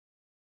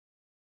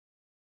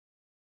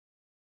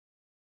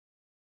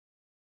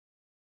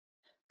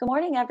Good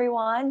morning,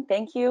 everyone.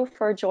 Thank you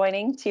for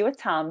joining Tea with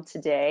Tom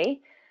today.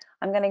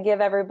 I'm going to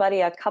give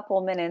everybody a couple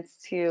minutes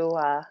to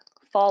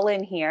fall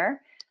in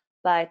here,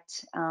 but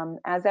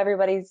as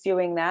everybody's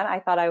doing that, I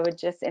thought I would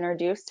just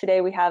introduce.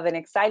 Today we have an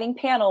exciting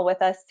panel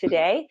with us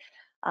today.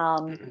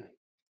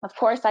 Of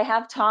course, I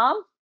have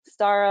Tom,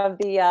 star of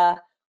the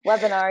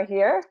webinar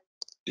here.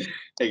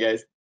 Hey,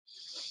 guys.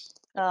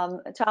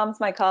 Tom's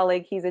my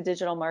colleague. He's a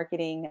digital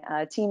marketing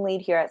team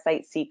lead here at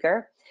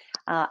SiteSeeker.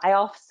 I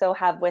also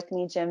have with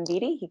me Jim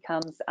Beatty. He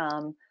comes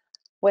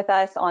with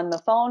us on the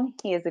phone.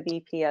 He is a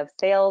VP of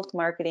Sales,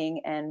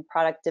 Marketing, and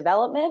Product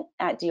Development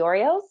at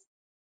Diorio's.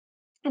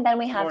 And then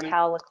we have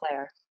Cal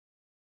LeClaire.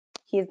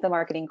 He's the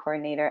marketing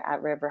coordinator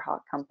at Riverhawk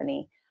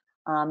Company.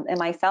 And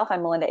myself,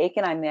 I'm Melinda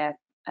Aiken. I'm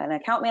an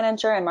account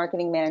manager and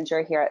marketing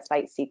manager here at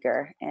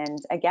SiteSeeker. And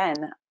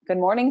again, good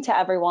morning to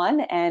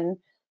everyone, and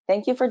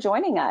thank you for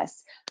joining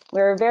us.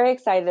 We're very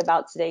excited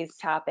about today's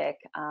topic.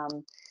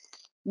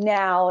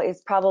 Now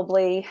is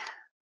probably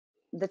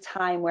the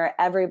time where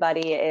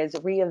everybody is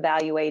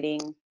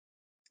reevaluating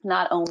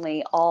not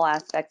only all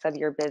aspects of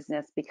your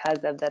business because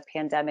of the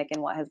pandemic and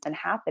what has been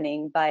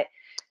happening, but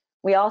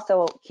we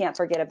also can't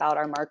forget about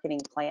our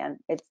marketing plan.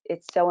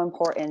 It's so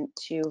important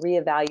to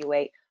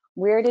reevaluate.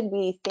 Where did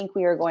we think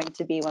we were going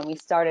to be when we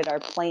started our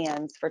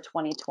plans for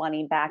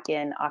 2020 back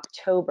in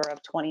October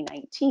of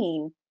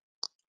 2019?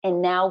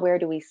 And now where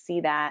do we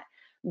see that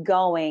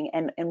going,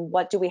 and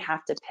what do we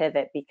have to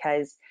pivot?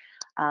 Because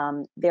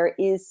there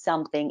is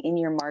something in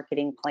your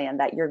marketing plan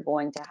that you're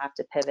going to have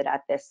to pivot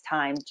at this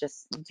time,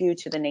 just due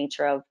to the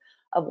nature of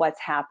what's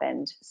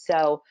happened.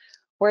 So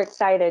we're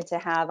excited to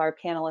have our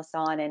panelists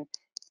on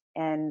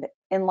and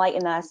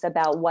enlighten us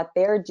about what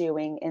they're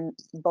doing in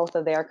both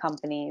of their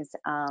companies,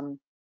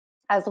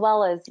 as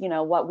well as, you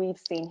know, what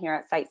we've seen here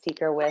at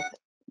SiteSeeker with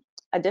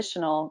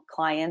additional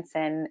clients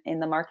and in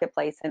the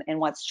marketplace and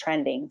what's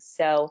trending.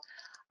 So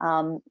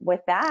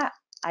with that,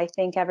 I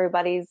think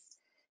everybody's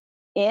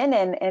in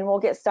and we'll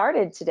get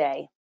started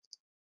today.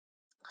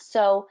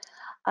 So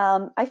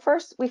we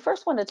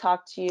first want to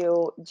talk to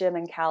you, Jim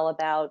and Cal,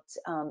 about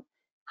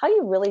how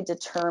you really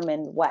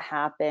determined what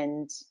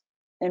happened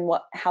and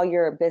how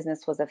your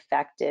business was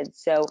affected.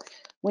 So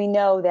we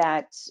know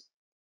that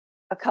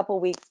a couple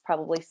weeks,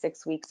 probably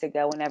 6 weeks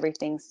ago, when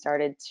everything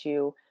started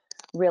to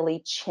really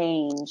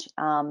change,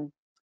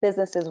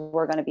 businesses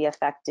were going to be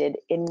affected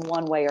in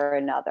one way or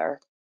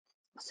another.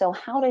 So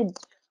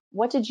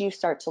what did you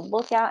start to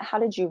look at? How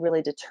did you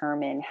really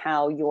determine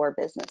how your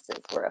businesses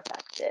were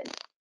affected?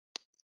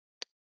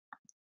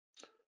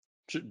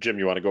 Jim,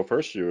 you want to go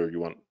first, or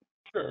you want?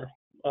 Sure,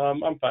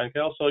 I'm fine,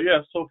 Cal. So yeah,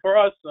 so for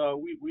us,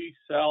 we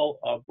sell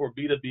for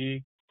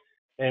B2B,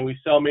 and we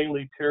sell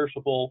mainly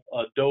perishable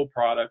dough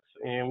products,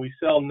 and we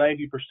sell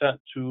 90%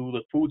 to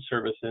the food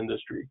service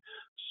industry.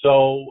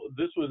 So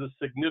this was a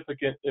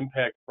significant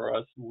impact for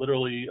us,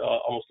 literally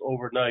almost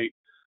overnight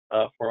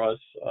for us.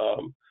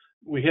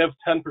 We have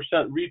 10%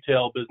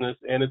 retail business,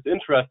 and it's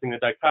interesting, the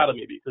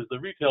dichotomy, because the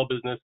retail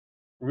business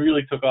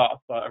really took off.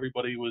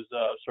 Everybody was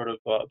sort of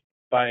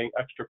buying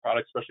extra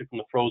products, especially from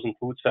the frozen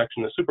food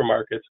section in the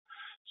supermarkets.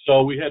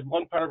 So we had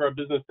one part of our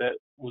business that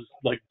was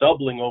like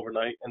doubling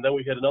overnight, and then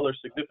we had another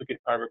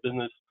significant part of our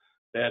business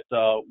that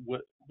we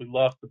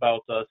lost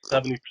about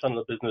 70% of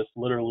the business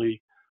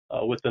literally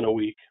within a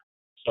week.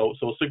 So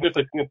a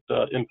significant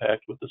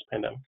impact with this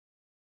pandemic.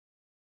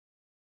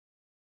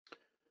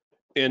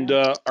 And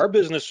our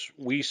business,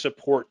 we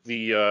support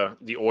the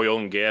oil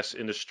and gas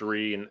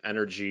industry and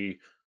energy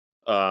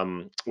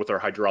with our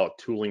hydraulic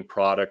tooling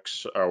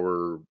products,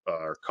 our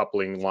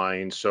coupling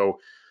lines. So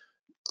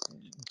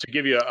to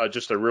give you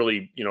just a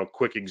really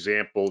quick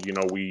example,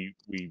 we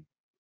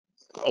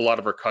a lot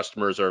of our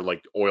customers are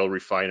like oil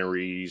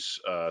refineries,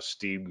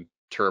 steam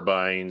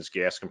turbines,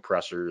 gas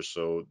compressors,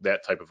 so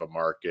that type of a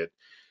market,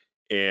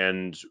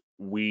 and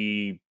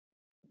we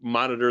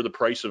monitor the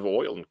price of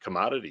oil and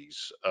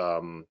commodities.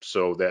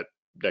 So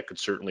that could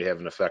certainly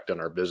have an effect on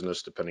our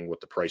business depending what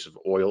the price of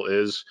oil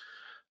is.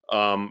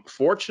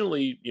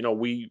 Fortunately,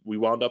 we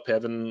wound up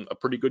having a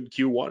pretty good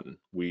Q1.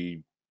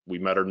 We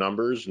met our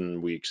numbers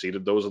and we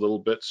exceeded those a little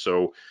bit.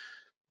 So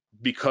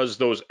because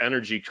those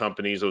energy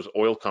companies, those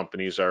oil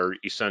companies are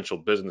essential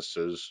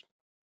businesses,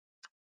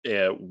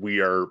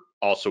 we are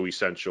also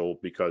essential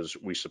because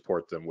we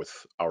support them with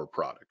our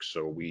products.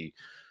 So we,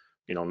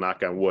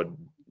 knock on wood,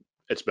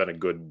 it's been a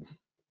good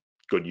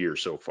year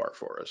so far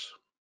for us.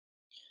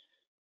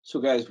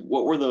 So guys,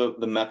 what were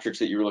the metrics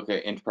that you were looking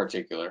at in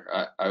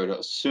particular? I would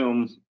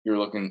assume you're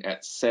looking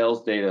at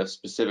sales data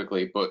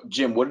specifically, but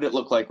Jim, what did it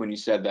look like when you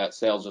said that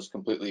sales just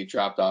completely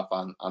dropped off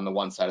on the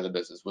one side of the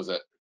business? Was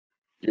it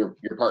your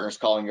partners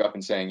calling you up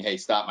and saying, hey,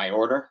 stop my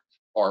order?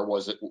 Or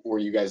were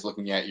you guys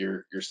looking at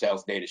your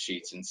sales data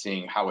sheets and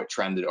seeing how it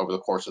trended over the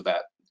course of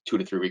that 2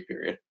 to 3 week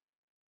period?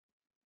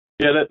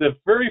 Yeah, the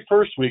very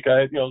first week,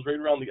 it was right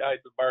around the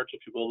Ides of March,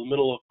 if you will, the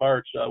middle of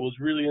March, was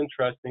really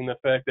interesting. The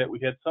fact that we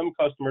had some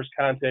customers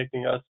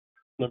contacting us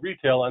from the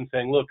retail and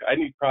saying, look, I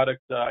need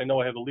product. I know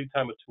I have a lead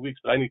time of 2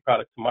 weeks, but I need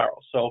product tomorrow.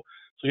 So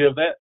you have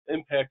that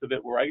impact of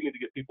it where I need to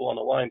get people on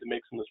the line to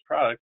make some of this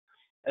product.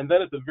 And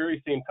then at the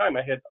very same time,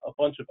 I had a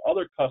bunch of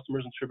other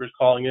customers and shippers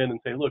calling in and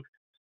say, look,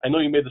 I know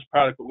you made this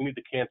product, but we need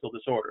to cancel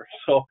this order.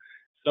 So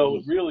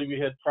really we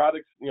had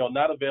products,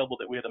 not available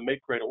that we had to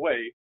make right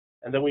away.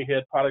 And then we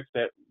had products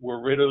that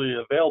were readily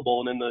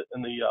available and in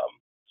the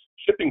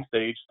shipping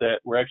stage that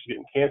were actually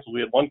getting canceled.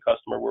 We had one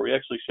customer where we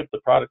actually shipped the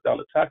product down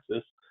to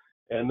Texas,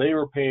 and it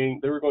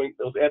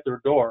was at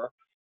their door,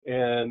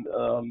 and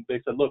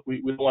they said, look,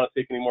 we don't want to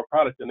take any more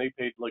product, and they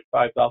paid like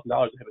 $5,000 to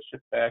have it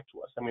shipped back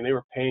to us. I mean, they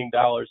were paying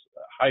dollars,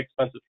 high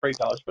expensive freight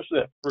dollars, especially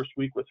that first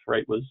week with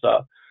freight was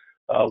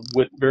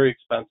very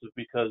expensive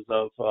because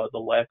of the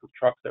lack of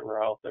trucks that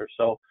were out there.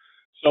 So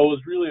it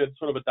was really a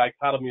sort of a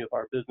dichotomy of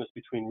our business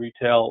between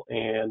retail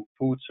and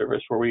food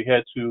service, where we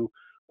had to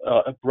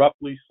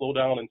abruptly slow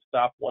down and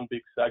stop one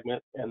big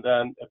segment, and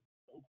then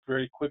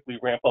very quickly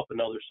ramp up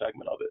another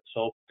segment of it.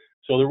 So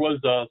there was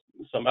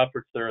some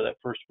efforts there that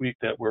first week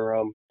that were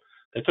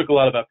it took a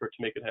lot of effort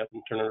to make it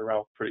happen, turn it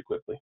around pretty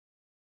quickly.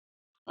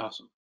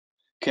 Awesome.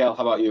 Cal,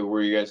 how about you?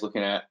 Were you guys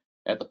looking at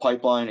the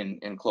pipeline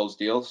and closed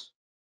deals?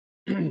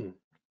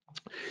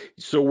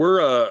 So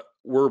we're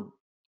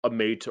a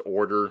made to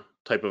order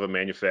type of a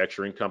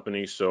manufacturing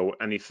company. So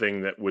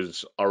anything that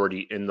was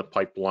already in the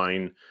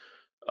pipeline,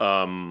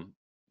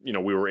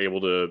 we were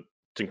able to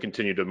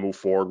continue to move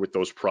forward with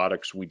those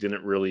products. We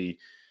didn't really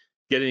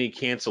get any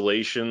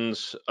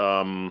cancellations.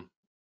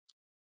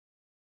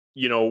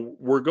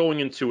 We're going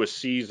into a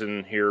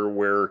season here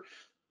where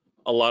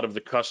a lot of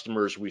the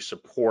customers we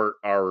support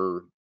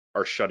are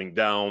shutting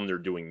down, they're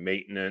doing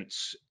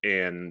maintenance,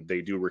 and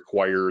they do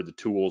require the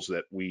tools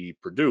that we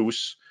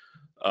produce.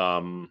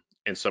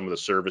 And some of the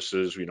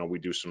services, we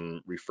do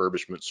some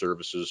refurbishment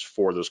services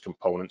for those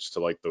components to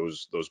like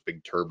those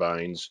big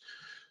turbines.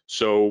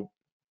 So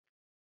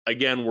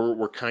again,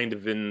 we're kind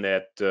of in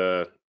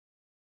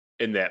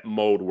that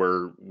mode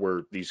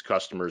where these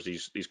customers,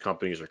 these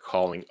companies are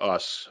calling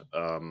us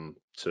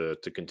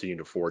to continue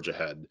to forge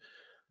ahead.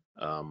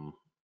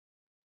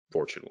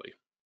 Fortunately.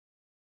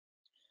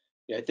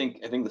 Yeah, I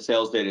think the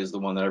sales data is the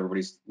one that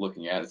everybody's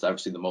looking at. It's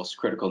obviously the most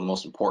critical, the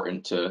most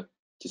important to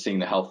seeing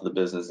the health of the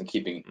business and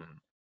keeping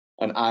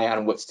an eye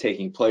on what's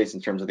taking place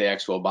in terms of the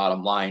actual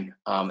bottom line.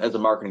 As a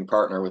marketing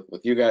partner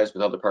with you guys,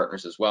 with other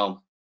partners as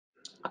well,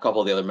 a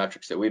couple of the other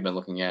metrics that we've been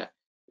looking at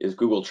is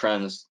Google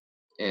Trends,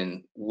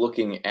 in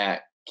looking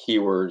at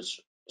keywords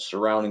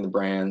surrounding the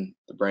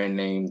brand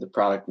name, the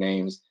product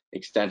names,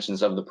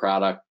 extensions of the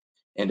product,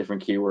 and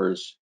different keywords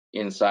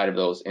inside of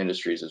those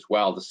industries as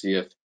well, to see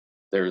if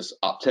there's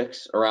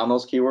upticks around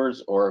those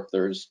keywords or if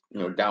there's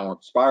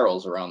downward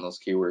spirals around those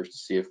keywords, to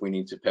see if we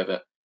need to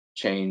pivot,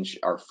 change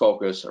our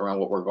focus around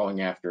what we're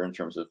going after in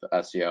terms of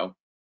SEO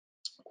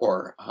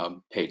or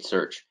paid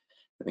search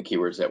and the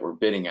keywords that we're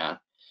bidding on.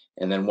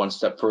 And then one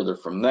step further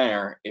from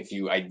there, if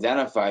you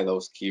identify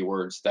those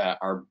keywords that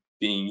are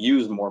being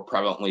used more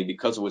prevalently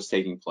because of what's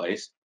taking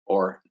place,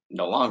 or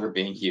no longer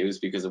being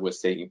used because of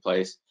what's taking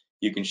place,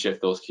 you can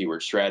shift those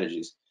keyword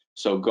strategies.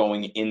 So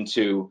going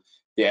into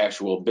the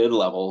actual bid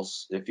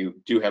levels, if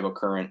you do have a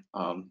current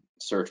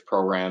search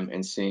program,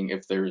 and seeing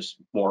if there's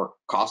more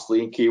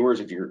costly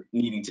keywords, if you're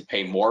needing to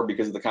pay more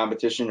because of the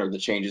competition or the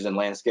changes in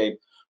landscape,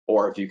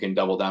 or if you can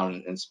double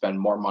down and spend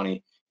more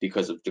money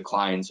because of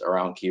declines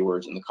around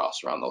keywords and the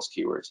costs around those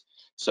keywords.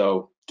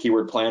 So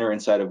Keyword Planner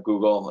inside of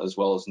Google, as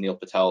well as Neil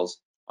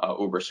Patel's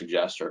Uber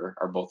Suggest,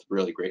 are both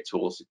really great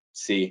tools to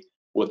see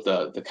what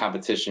the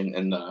competition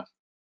and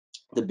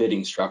the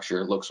bidding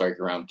structure looks like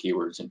around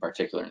keywords in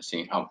particular, and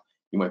seeing how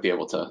you might be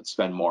able to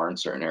spend more in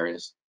certain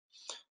areas.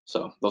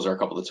 So those are a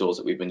couple of the tools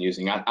that we've been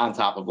using on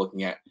top of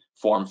looking at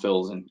form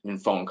fills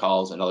and phone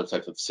calls and other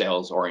types of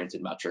sales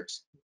oriented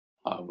metrics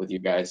with you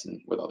guys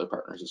and with other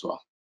partners as well.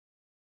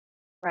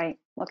 Right.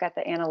 Look at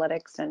the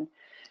analytics and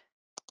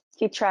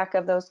keep track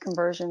of those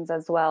conversions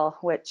as well,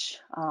 which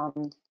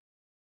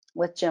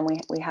with Jim,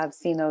 we have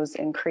seen those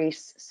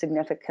increase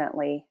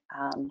significantly,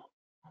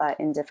 but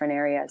in different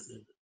areas.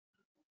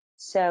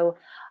 So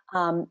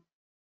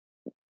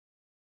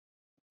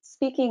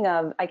speaking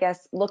of, I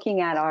guess,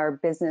 looking at our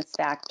business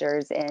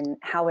factors and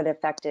how it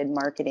affected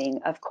marketing,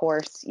 of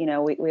course,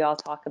 we all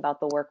talk about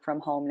the work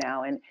from home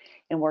now and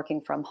working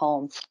from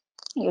home.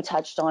 You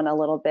touched on a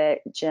little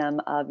bit,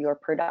 Jim, of your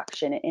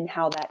production and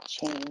how that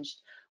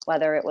changed,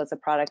 whether it was a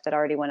product that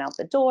already went out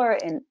the door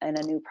and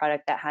a new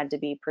product that had to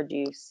be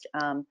produced.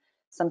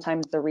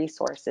 Sometimes the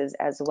resources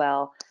as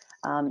well.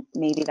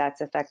 Maybe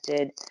that's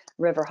affected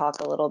Riverhawk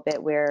a little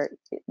bit, where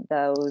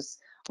those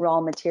raw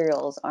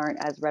materials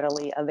aren't as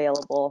readily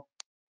available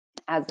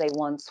as they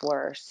once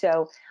were.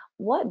 So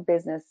what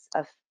business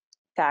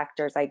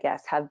factors, I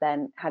guess, have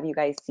you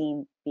guys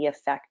seen be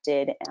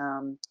affected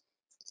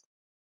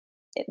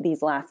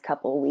these last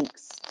couple of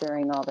weeks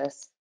during all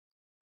this?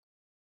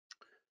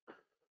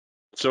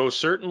 So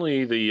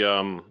certainly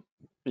the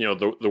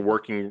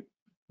working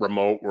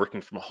remote,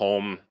 working from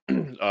home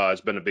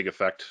has been a big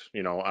effect,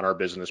 on our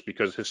business,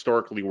 because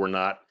historically we're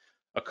not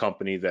a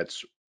company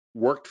that's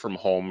worked from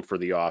home for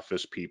the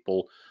office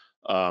people.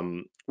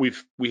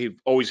 We've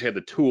always had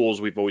the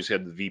tools. We've always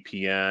had the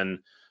VPN,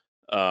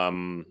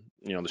 the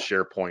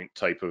SharePoint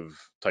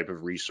type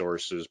of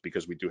resources,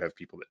 because we do have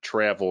people that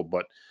travel.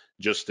 But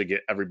just to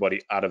get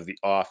everybody out of the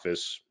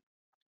office,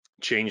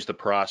 change the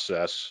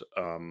process,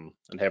 and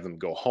have them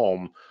go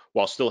home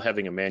while still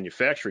having a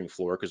manufacturing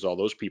floor, because all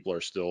those people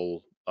are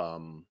still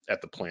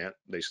at the plant.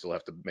 They still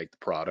have to make the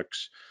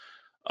products.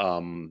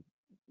 Um,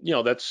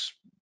 that's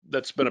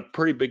been a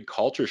pretty big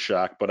culture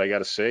shock. But I got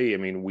to say, I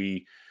mean,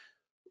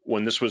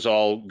 when this was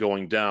all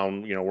going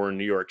down, we're in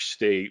New York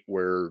State,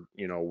 where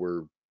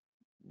we're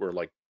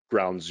like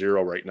ground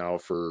zero right now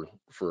for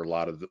a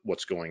lot of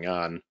what's going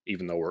on.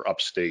 Even though we're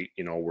upstate,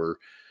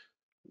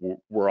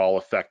 we're all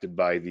affected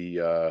by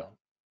the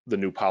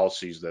new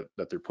policies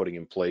that they're putting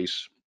in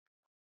place.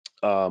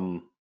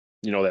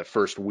 That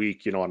first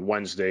week, on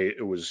Wednesday,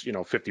 it was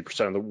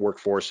 50% of the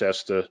workforce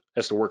has to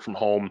work from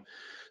home,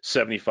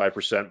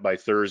 75% by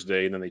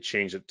Thursday, and then they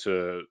changed it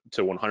to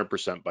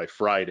 100% by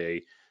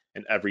Friday.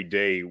 And every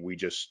day we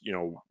just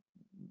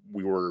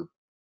we were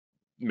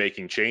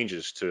making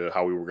changes to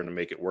how we were going to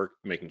make it work,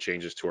 making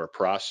changes to our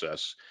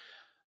process,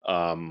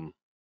 and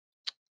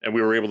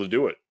we were able to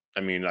do it.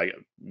 I mean,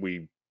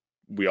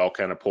 we all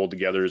kind of pulled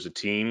together as a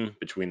team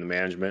between the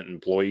management and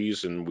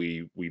employees, and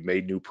we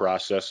made new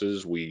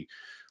processes. We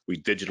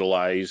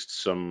digitalized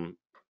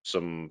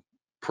some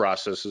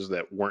processes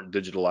that weren't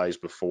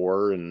digitalized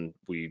before, and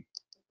we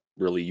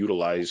really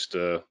utilized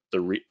the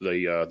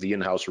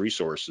in-house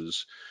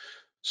resources.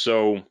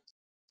 So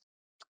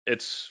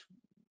it's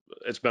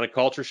been a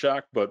culture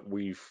shock, but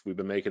we've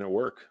been making it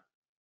work.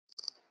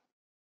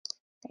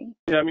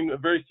 Yeah, I mean,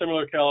 very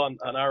similar, Cal,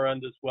 on our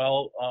end as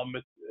well.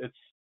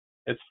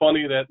 It's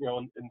funny that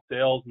in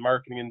sales,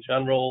 marketing in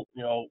general,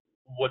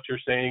 what you're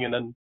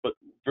saying, but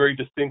very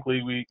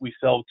distinctly, we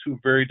sell two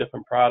very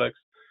different products.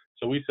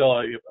 So we sell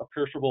a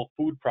perishable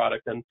food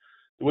product, and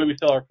the way we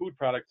sell our food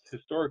products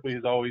historically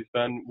has always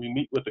been we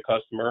meet with the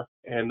customer,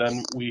 and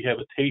then we have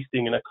a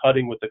tasting and a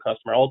cutting with the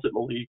customer.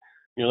 Ultimately,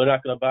 they're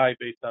not going to buy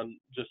based on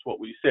just what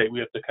we say. We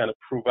have to kind of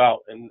prove out,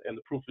 and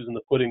the proof is in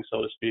the pudding,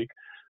 so to speak.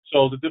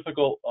 So the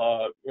difficult,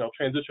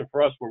 transition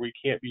for us, where we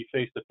can't be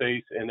face to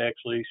face and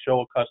actually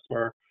show a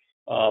customer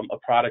a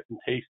product and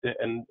taste it,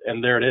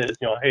 and there it is.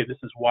 Hey, this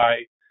is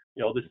why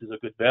this is a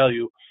good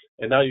value.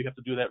 And now you have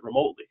to do that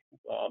remotely.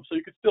 So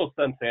you could still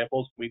send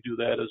samples. We do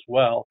that as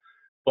well,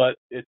 but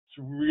it's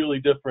really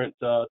different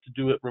to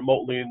do it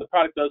remotely. And the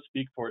product does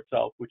speak for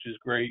itself, which is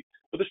great.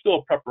 But there's still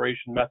a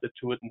preparation method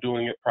to it, and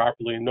doing it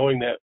properly, and knowing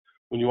that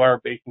when you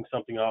are baking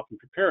something off and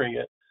preparing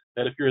it,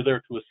 that if you're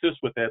there to assist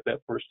with that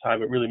first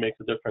time, it really makes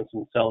a difference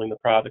in selling the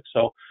product.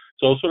 So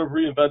sort of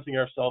reinventing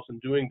ourselves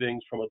and doing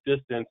things from a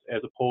distance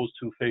as opposed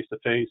to face to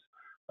face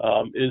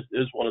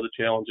is one of the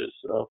challenges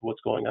of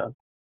what's going on.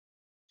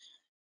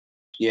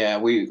 Yeah,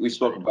 we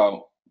spoke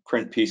about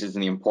print pieces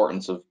and the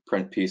importance of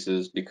print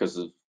pieces because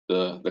of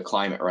the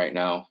climate right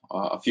now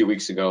a few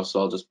weeks ago.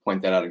 So I'll just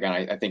point that out again.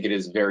 I think it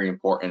is very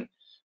important,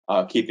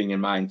 keeping in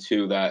mind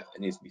too that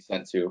it needs to be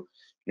sent to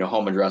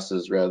home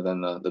addresses rather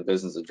than the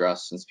business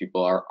address, since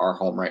people are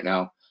home right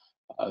now.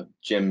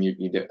 Jim,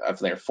 you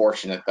definitely are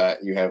fortunate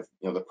that you have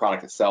the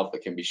product itself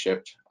that can be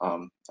shipped,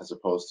 as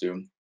opposed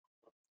to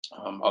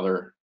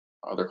other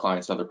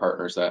clients and other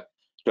partners that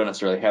don't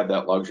necessarily have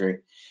that luxury.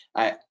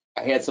 I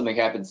had something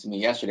happen to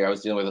me yesterday. I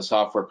was dealing with a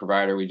software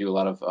provider. We do a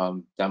lot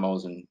of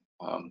demos and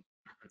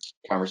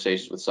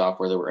conversations with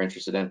software that we're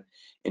interested in.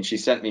 And she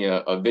sent me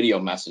a video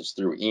message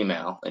through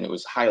email, and it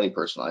was highly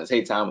personalized.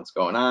 Hey, Tom, what's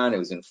going on? It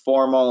was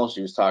informal.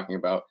 She was talking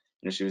about,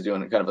 she was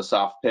doing kind of a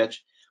soft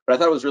pitch. But I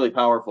thought it was really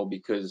powerful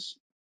because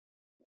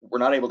we're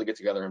not able to get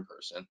together in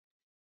person.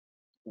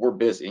 We're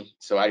busy,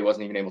 so I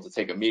wasn't even able to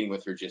take a meeting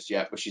with her just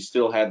yet. But she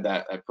still had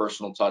that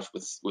personal touch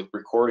with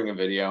recording a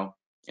video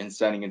and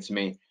sending it to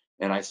me.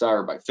 And I saw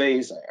her by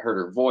face, I heard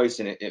her voice,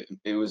 and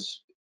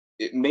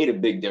it made a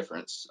big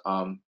difference.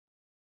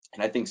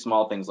 And I think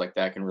small things like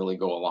that can really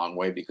go a long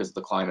way because of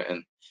the climate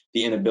and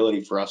the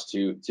inability for us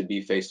to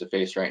be face to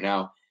face right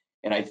now.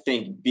 And I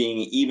think being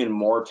even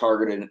more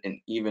targeted and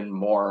even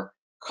more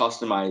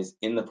customized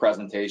in the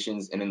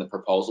presentations and in the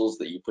proposals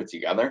that you put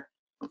together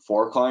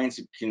for clients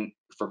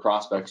for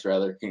prospects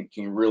rather,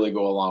 can really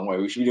go a long way.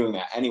 We should be doing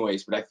that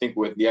anyways, but I think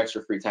with the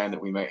extra free time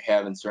that we might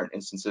have in certain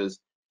instances,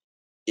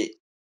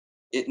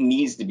 it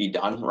needs to be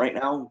done right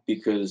now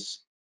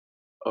because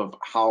of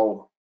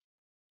how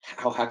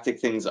hectic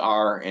things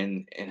are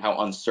and how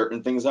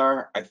uncertain things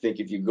are. I think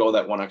if you go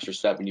that one extra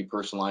step and you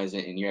personalize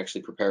it and you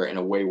actually prepare it in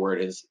a way where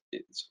it's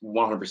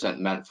 100%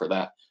 meant for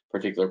that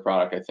particular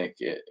product, I think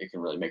it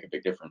can really make a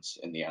big difference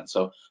in the end.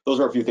 So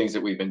those are a few things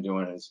that we've been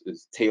doing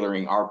is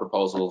tailoring our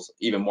proposals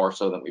even more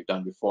so than we've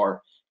done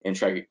before, and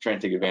trying to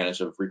take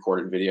advantage of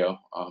recorded video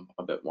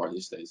a bit more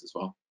these days as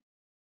well.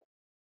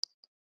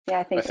 Yeah,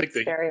 I think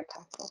it's very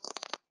impactful.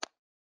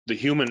 The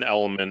human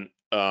element,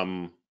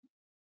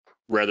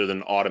 rather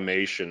than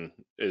automation,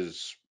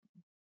 is,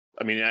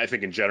 I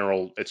think in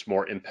general it's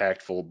more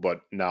impactful,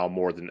 but now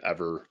more than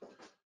ever,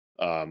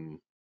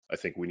 I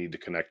think we need to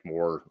connect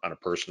more on a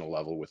personal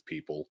level with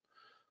people.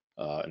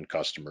 and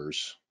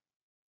customers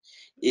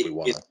if we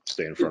want to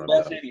stay in front It's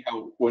of them. fascinating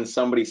how when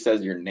somebody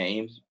says your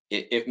name,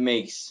 it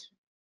makes,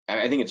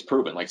 I think it's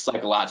proven, like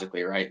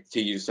psychologically, right,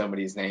 to use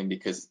somebody's name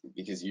because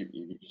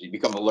you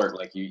become alert,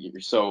 like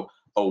you're so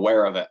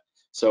aware of it.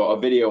 So a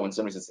video when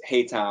somebody says,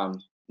 "Hey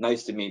Tom,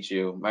 nice to meet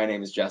you. My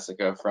name is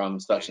Jessica from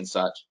such and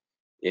such,"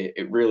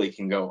 it really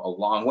can go a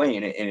long way,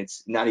 and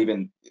it's not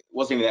even, it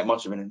wasn't even that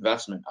much of an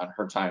investment on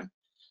her time,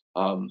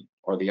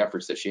 or the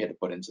efforts that she had to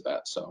put into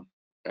that. So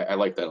I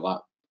like that a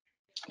lot.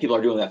 People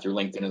are doing that through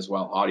LinkedIn as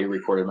well, audio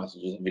recorded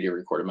messages and video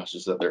recorded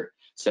messages that they're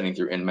sending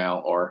through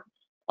InMail or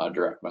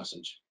direct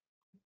message.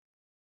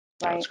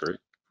 Right. That's great.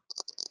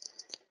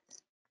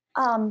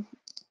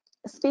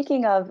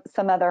 Speaking of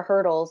some other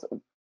hurdles,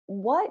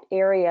 what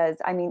areas,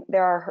 I mean,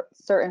 there are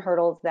certain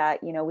hurdles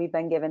that, you know, we've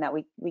been given that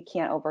we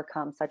can't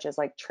overcome, such as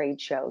like trade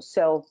shows.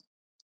 So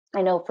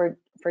I know for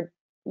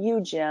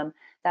you, Jim,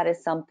 that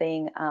is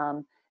something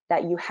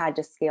that you had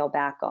to scale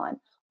back on.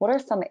 What are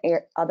some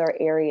other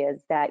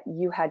areas that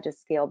you had to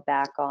scale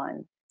back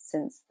on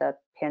since the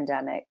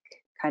pandemic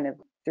kind of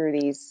threw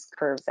these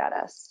curves at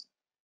us?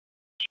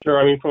 Sure.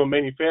 I mean, from a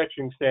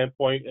manufacturing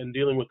standpoint and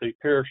dealing with a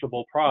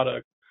perishable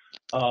product,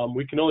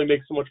 we can only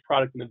make so much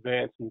product in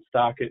advance and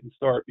stock it and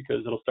store it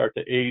because it'll start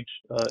to age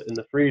in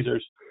the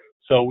freezers.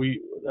 So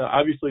we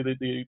obviously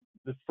the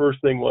first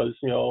thing was,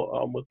 you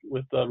know,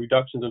 with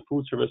reductions in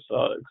food service,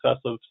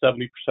 excess of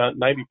 70%,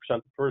 90%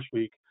 the first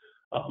week,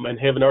 and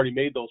having already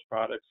made those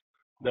products,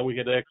 then we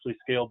had to actually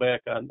scale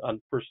back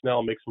on personnel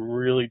and make some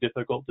really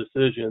difficult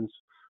decisions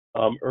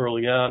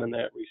early on in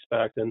that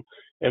respect. And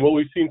what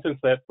we've seen since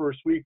that first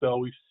week, though,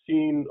 we've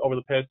seen over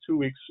the past 2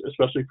 weeks,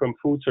 especially from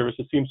food service,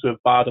 it seems to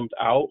have bottomed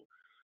out.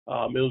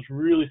 It was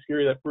really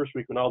scary that first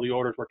week when all the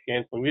orders were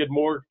canceling. We had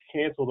more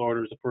canceled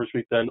orders the first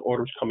week than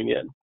orders coming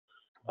in.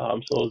 So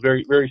it was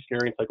very, very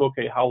scary. It's like,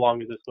 okay, how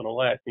long is this going to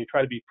last? And you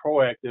try to be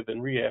proactive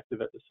and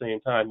reactive at the same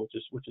time, which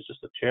is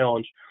just a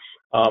challenge.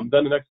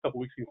 Then the next couple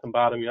of weeks, we come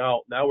bottoming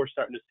out. Now we're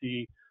starting to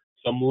see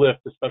some lift,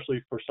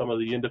 especially for some of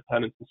the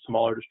independents and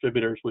smaller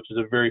distributors, which is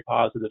a very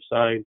positive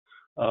sign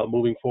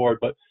moving forward.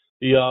 But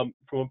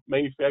from a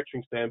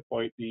manufacturing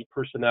standpoint, the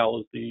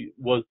personnel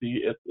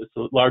it's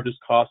the largest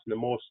cost and the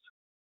most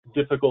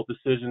difficult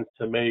decisions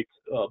to make,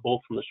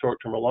 both from the short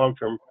term or long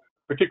term,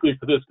 particularly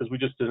for this, because we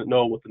just didn't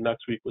know what the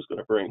next week was going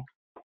to bring.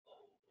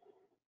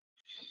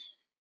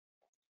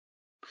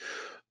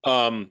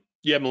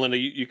 Yeah, Melinda,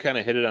 you kind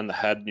of hit it on the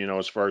head, you know,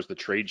 as far as the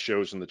trade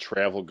shows and the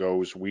travel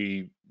goes.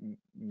 We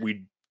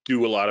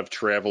do a lot of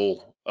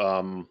travel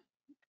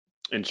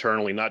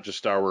internally, not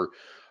just our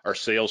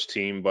sales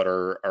team, but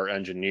our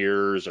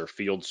engineers, our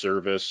field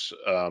service.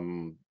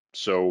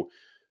 So,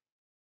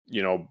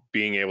 you know,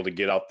 being able to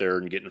get out there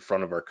and get in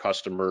front of our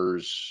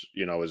customers,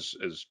 you know, has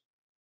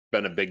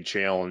been a big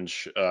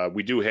challenge.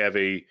 We do have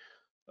a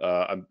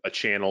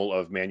channel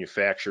of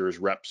manufacturers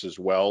reps as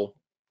well,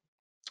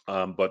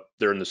 but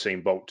they're in the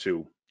same boat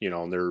too. You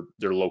know, and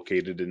they're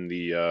located in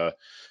the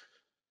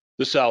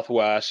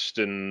Southwest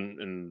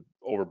and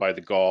over by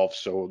the Gulf.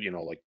 So, you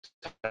know, like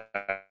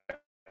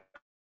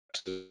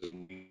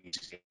and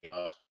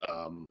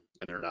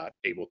they're not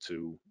able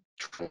to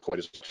travel quite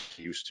as much as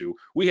they used to.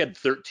 We had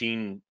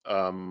 13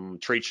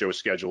 trade shows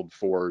scheduled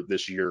for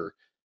this year,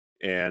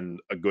 and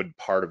a good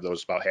part of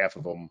those, about half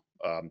of them,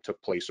 took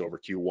place over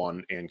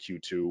Q1 and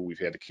Q2. We've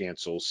had to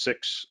cancel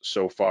 6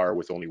 so far,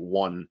 with only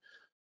 1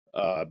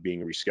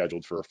 being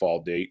rescheduled for a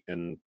fall date.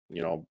 And,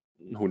 you know,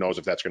 who knows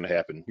if that's going to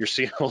happen. You're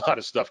seeing a lot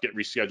of stuff get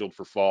rescheduled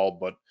for fall,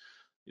 but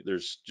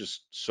there's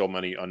just so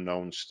many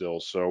unknowns still.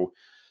 So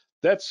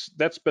that's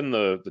been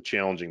the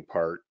challenging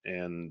part.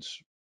 And,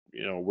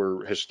 you know,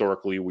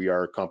 we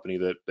are a company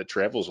that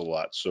travels a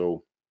lot.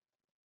 So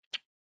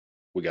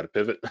we got to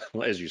pivot,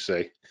 as you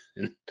say,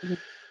 and keep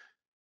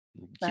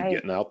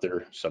getting out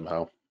there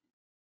somehow.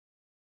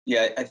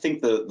 Yeah, I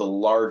think the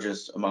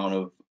largest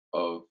amount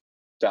of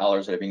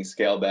dollars that are being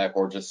scaled back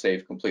or just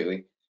saved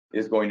completely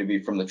is going to be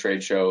from the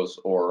trade shows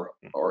or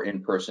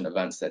in-person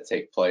events that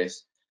take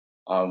place.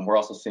 We're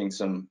also seeing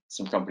some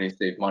companies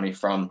save money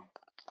from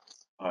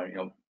you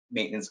know,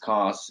 maintenance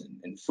costs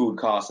and food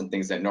costs and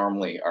things that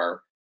normally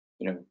are,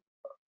 you know,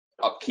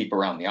 upkeep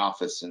around the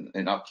office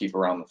and upkeep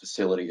around the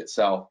facility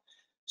itself.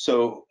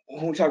 So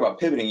when we talk about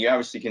pivoting, you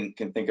obviously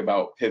can think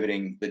about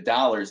pivoting the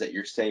dollars that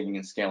you're saving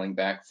and scaling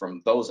back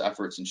from those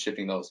efforts and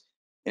shifting those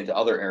into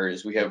other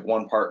areas. We have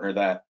one partner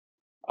that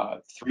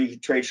 3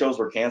 trade shows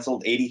were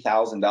canceled,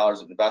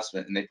 $80,000 of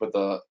investment, and they put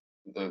a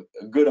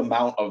good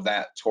amount of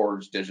that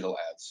towards digital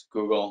ads,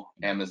 Google,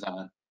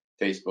 Amazon,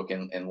 Facebook,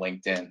 and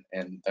LinkedIn.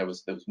 And that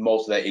was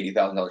most of that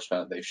 $80,000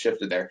 spent. They've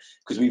shifted there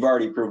because we've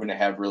already proven to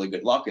have really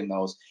good luck in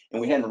those, and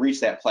we hadn't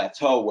reached that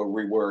plateau where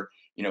we were,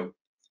 you know,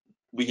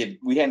 we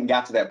hadn't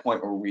got to that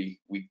point where we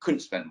couldn't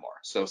spend more.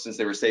 So since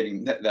they were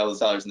saving those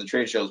dollars in the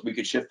trade shows, we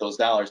could shift those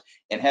dollars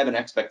and have an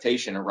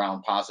expectation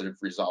around positive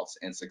results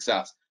and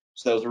success.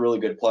 So that was a really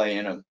good play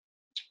and a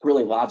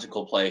really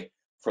logical play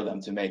for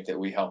them to make that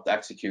we helped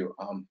execute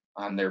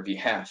on their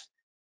behalf.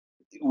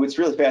 What's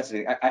really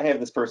fascinating, I have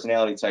this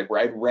personality type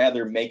where I'd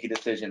rather make a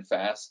decision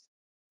fast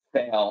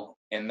fail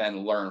and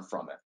then learn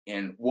from it.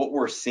 And what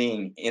we're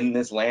seeing in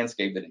this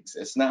landscape that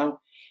exists now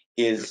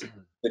is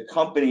the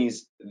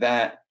companies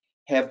that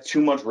have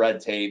too much red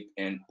tape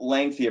and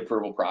lengthy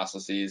approval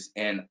processes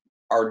and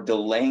are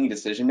delaying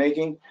decision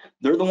making,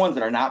 they're the ones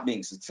that are not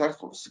being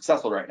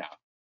successful right now.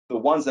 The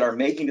ones that are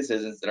making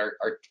decisions, that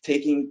are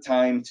taking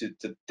time to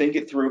think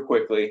it through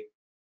quickly,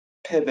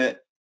 pivot,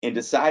 and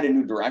decide a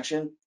new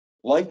direction,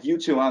 like you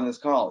two on this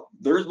call,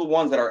 they're the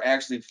ones that are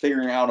actually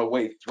figuring out a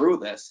way through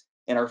this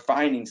and are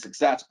finding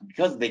success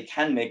because they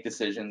can make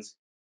decisions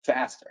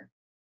faster.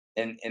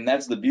 And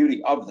that's the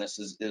beauty of this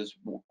is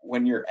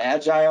when you're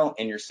agile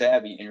and you're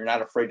savvy and you're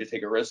not afraid to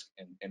take a risk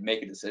and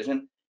make a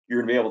decision,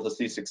 you're gonna be able to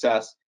see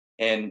success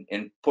and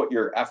put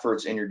your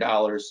efforts and your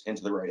dollars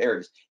into the right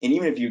areas. And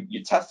even if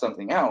you test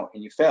something out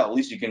and you fail, at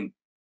least you can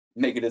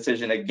make a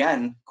decision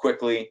again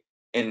quickly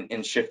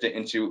and shift it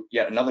into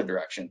yet another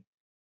direction.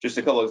 Just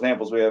a couple of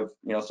examples, we have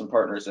some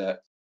partners that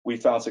we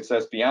found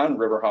success beyond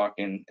Riverhawk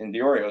and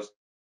Dioreos.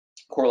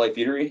 Core Life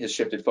Eatery has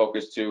shifted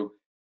focus to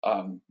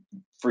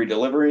free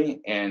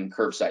delivery and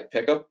curbside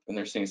pickup, and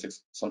they're seeing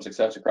some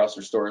success across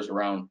their stores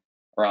around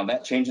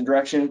that change in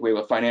direction. We have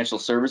a financial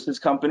services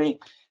company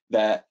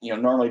that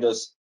normally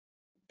does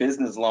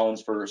business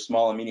loans for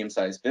small and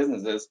medium-sized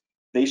businesses.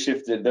 They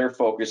shifted their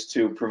focus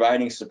to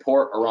providing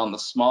support around the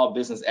small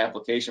business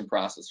application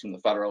process from the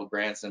federal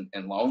grants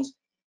and loans.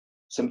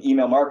 Some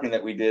email marketing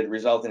that we did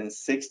resulted in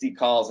 60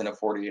 calls in a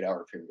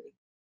 48-hour period.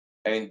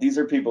 I mean, these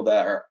are people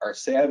that are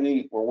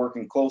savvy. We're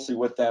working closely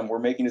with them. We're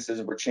making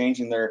decisions. We're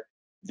changing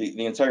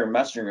the entire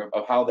messaging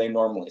of how they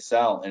normally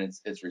sell, and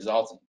it's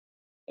resulting.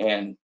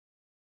 And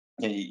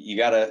you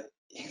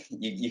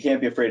can't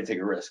be afraid to take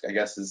a risk, I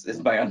guess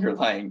is my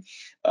underlying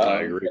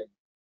I agree.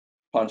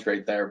 punch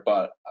right there.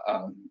 But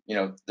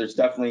there's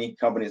definitely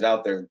companies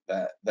out there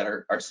that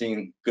are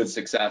seeing good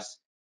success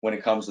when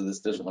it comes to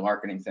this digital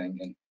marketing thing,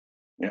 and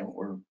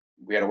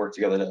we got to work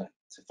together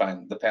to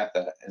find the path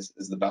that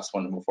is the best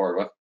one to move forward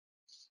with.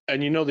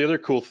 And the other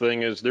cool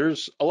thing is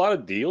there's a lot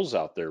of deals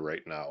out there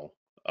right now.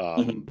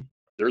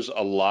 There's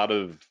a lot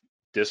of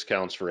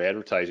discounts for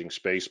advertising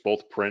space,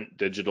 both print,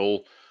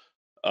 digital,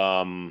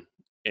 and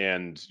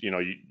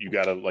you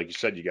got to, like you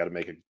said, you got to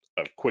make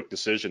a quick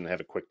decision and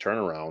have a quick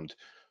turnaround.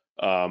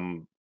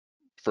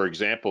 For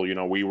example,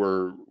 we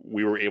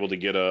were able to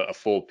get a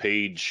full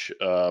page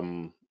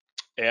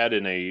ad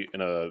in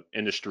a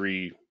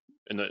industry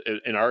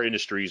in our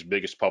industry's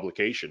biggest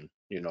publication,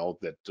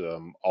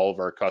 that all of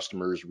our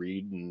customers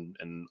read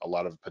and a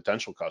lot of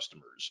potential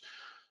customers,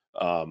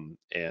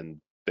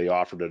 and they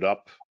offered it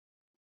up.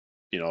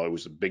 It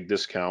was a big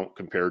discount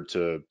compared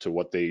to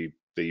what they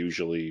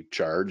usually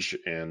charge,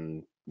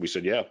 and we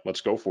said, yeah,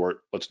 let's go for it.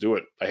 Let's do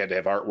it. I had to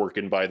have artwork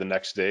in by the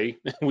next day.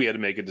 We had to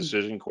make a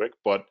decision quick,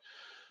 but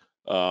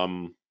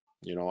I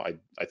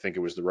think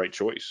it was the right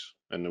choice.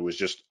 And it was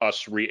just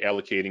us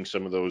reallocating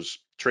some of those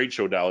trade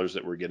show dollars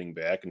that we're getting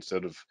back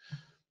instead of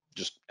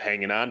just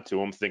hanging on to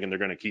them, thinking they're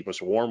going to keep us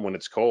warm when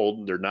it's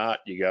cold. They're not.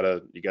 You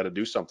gotta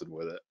do something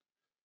with it.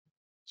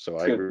 So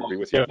I agree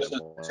with you.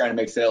 Trying to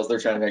make sales.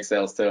 They're trying to make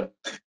sales too.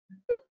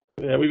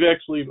 Yeah, we've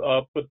actually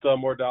put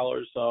more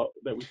dollars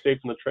that we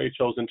saved from the trade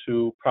shows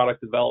into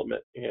product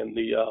development and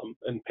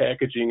and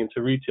packaging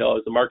into retail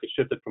as the market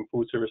shifted from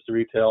food service to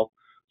retail.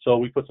 So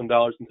we put some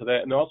dollars into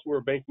that, and also we're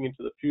banking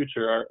into the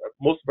future.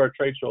 Most of our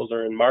trade shows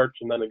are in March,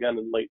 and then again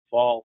in late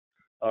fall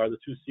are the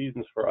two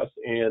seasons for us.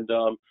 And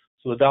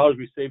so the dollars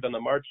we saved on the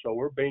March show,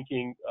 we're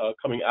banking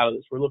coming out of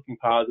this. We're looking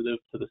positive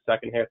to the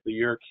second half of the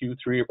year,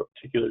 Q3 or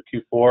particular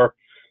Q4.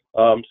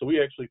 So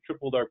we actually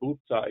tripled our booth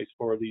size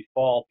for the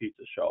fall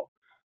pizza show.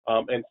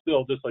 And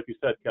still, just like you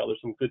said, Cal, there's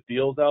some good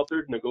deals out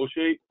there to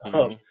negotiate.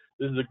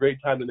 This is a great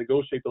time to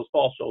negotiate those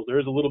fall shows. There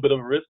is a little bit of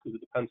a risk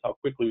because it depends how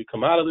quickly we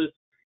come out of this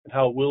and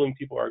how willing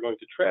people are going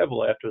to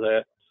travel after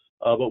that.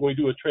 But when we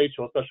do a trade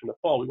show, especially in the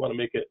fall, we want to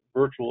make it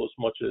virtual as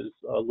much as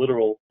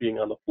literal being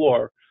on the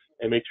floor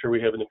and make sure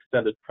we have an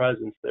extended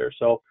presence there.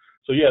 So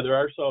yeah, there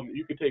are some,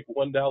 you could take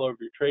 $1 of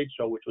your trade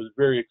show, which was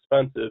very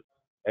expensive,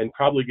 and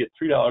probably get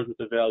 $3 worth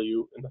of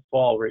value in the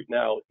fall right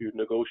now if you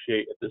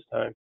negotiate at this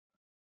time.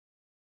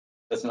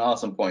 That's an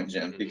awesome point,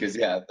 Jim, because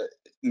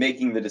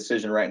making the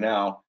decision right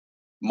now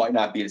might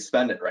not be to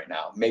spend it right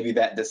now. Maybe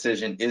that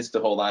decision is to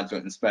hold on to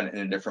it and spend it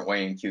in a different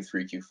way in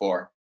Q3,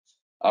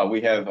 Q4.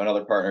 We have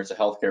another partner, it's a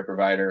healthcare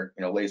provider,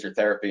 laser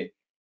therapy.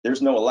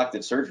 There's no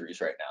elective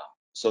surgeries right now.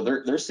 So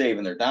they're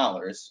saving their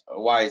dollars, a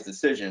wise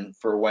decision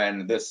for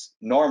when this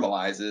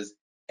normalizes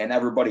and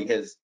everybody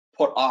has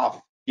put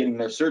off getting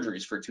their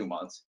surgeries for 2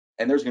 months.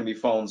 And there's going to be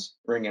phones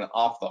ringing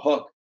off the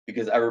hook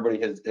because everybody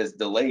has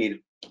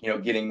delayed,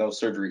 getting those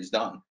surgeries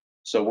done.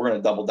 So we're going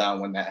to double down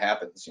when that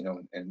happens,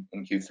 in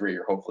Q3,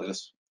 or hopefully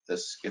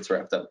this gets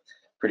wrapped up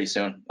pretty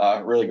soon.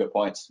 Really good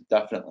points,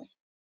 definitely.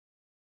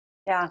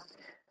 Yeah,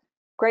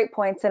 great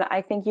points. And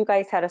I think you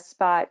guys had a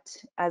spot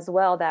as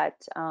well that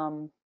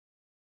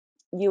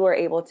you were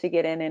able to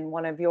get in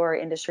one of your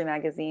industry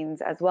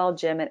magazines as well,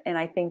 Jim. And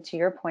I think to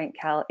your point,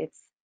 Cal,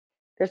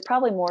 there's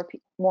probably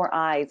more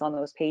eyes on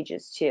those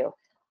pages too.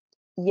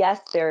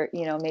 yes, they're,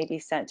 maybe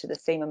sent to the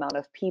same amount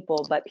of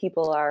people, but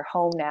people are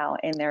home now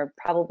and they're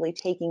probably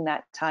taking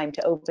that time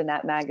to open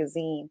that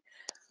magazine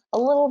a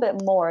little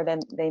bit more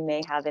than they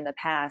may have in the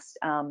past.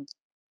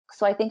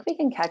 So I think we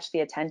can catch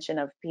the attention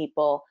of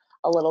people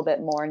a little bit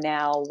more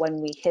now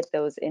when we hit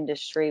those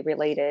industry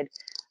related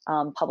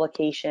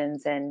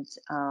publications, and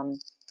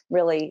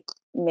really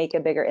make a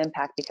bigger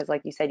impact, because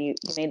like you said, you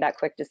made that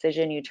quick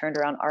decision, you turned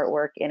around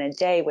artwork in a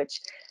day, which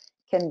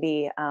can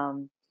be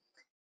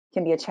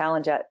a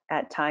challenge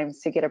at times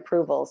to get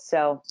approvals.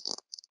 So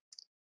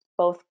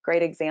both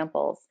great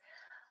examples.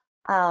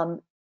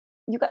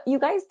 You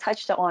guys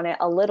touched on it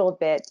a little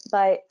bit,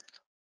 but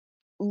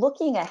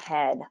looking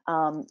ahead,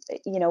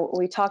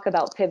 we talk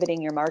about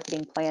pivoting your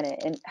marketing plan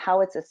and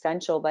how it's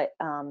essential, but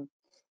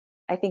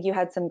I think you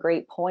had some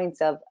great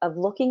points of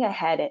looking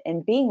ahead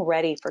and being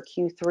ready for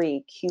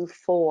Q3,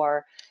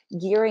 Q4,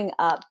 gearing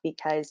up,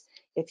 because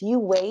if you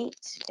wait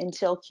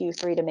until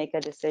Q3 to make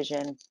a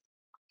decision,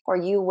 or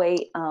you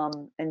wait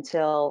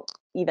until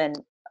even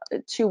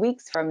 2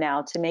 weeks from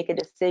now to make a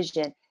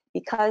decision,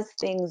 because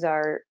things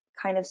are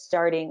kind of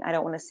starting, I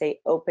don't want to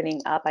say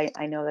opening up.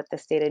 I know that the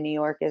state of New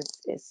York is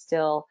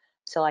still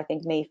till I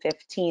think May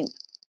 15th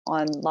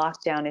on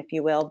lockdown, if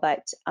you will,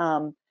 but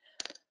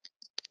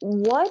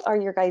what are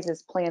your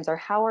guys' plans, or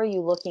how are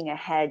you looking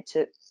ahead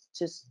to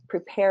just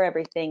prepare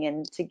everything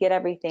and to get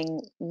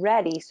everything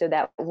ready so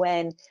that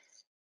when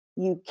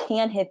you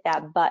can hit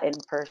that button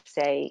per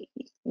se,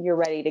 you're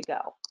ready to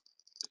go?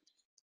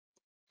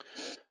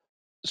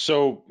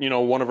 So,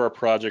 one of our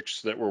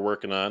projects that we're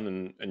working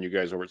on, and you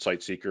guys over at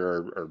SiteSeeker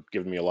are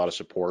giving me a lot of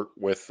support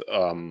with,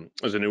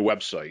 is a new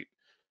website.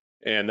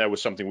 And that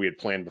was something we had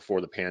planned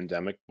before the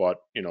pandemic, but,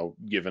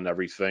 given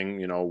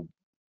everything,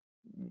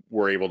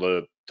 we're able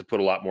to put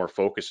a lot more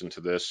focus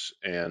into this,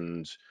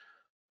 and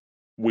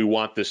we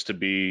want this to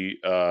be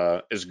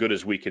as good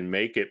as we can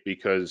make it,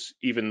 because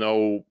even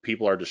though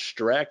people are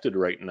distracted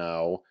right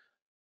now,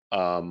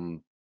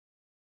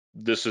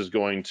 this is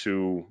going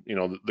to,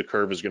 the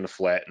curve is going to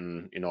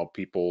flatten.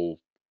 People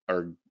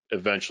are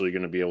eventually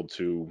going to be able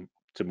to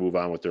move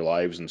on with their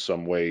lives in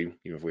some way,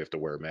 even if we have to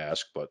wear a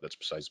mask, but that's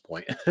besides the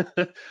point.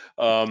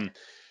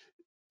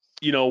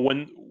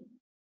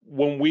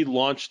 When we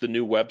launch the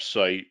new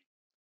website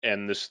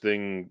and this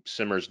thing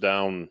simmers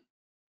down,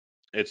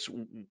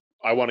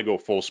 I want to go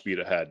full speed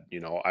ahead.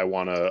 I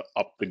want to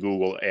up the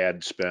Google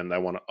ad spend. I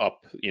want to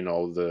up,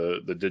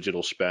 the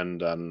digital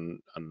spend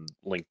on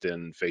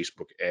LinkedIn,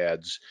 Facebook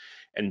ads,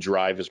 and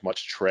drive as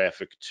much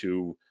traffic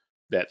to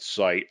that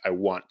site. I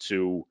want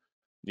to,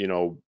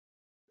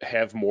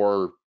 have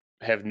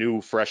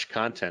new fresh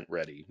content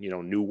ready,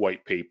 new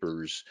white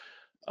papers,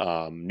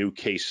 new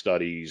case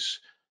studies,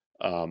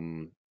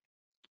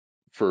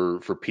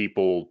 for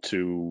people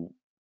to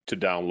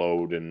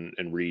download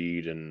and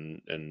read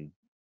and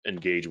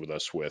engage with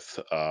us with.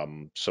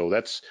 So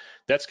that's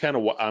kind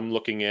of what I'm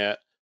looking at.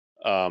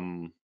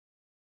 And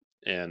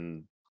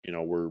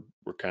we're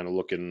kind of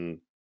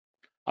looking.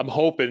 I'm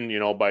hoping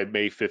by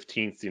May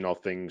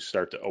 15th, things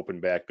start to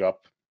open back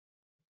up.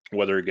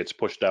 Whether it gets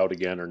pushed out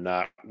again or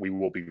not, we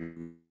will be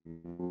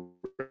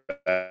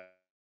ready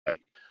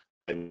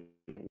in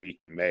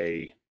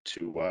May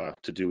to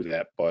do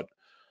that. But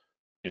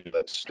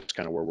that's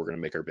kind of where we're going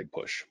to make our big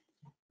push.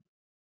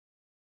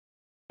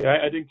 Yeah,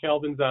 I think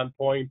Calvin's on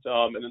point,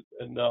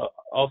 and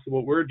also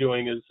what we're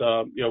doing is,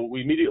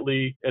 we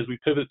immediately, as we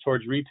pivot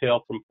towards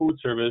retail from food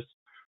service,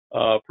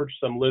 purchased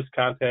some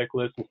contact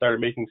lists, and started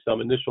making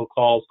some initial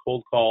calls,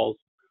 cold calls,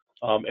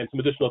 and some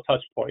additional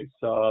touch points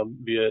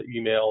via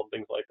email and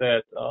things like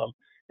that.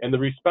 And the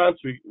response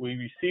we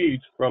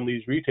received from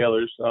these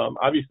retailers,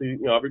 obviously,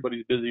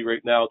 everybody's busy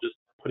right now just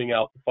putting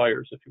out the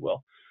fires, if you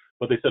will.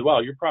 But they said,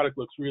 wow, your product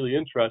looks really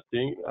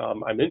interesting.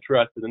 I'm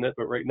interested in it,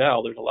 but right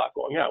now there's a lot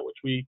going on, which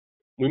we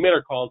made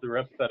our calls. They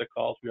were empathetic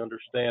calls. We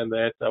understand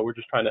that we're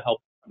just trying to help,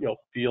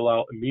 feel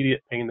out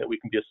immediate pain that we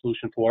can be a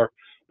solution for,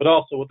 but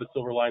also what the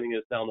silver lining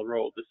is down the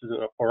road. This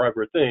isn't a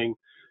forever thing,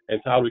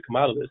 and so how do we come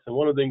out of this? And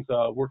one of the things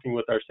working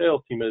with our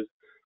sales team is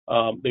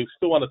they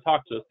still want to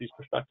talk to us, these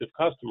prospective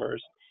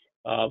customers.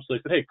 So they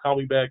said, hey, call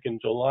me back in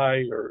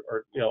July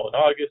or in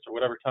August or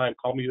whatever time.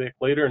 Call me back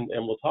later and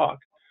we'll talk.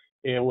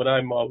 And when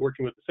I'm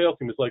working with the sales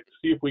team, it's like to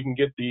see if we can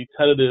get the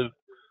tentative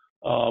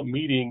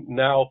meeting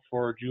now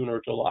for June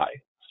or July.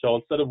 So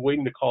instead of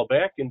waiting to call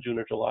back in June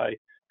or July,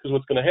 because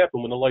what's going to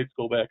happen when the lights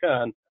go back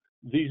on,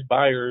 these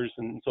buyers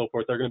and so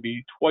forth are going to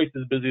be twice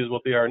as busy as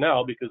what they are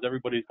now, because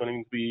everybody's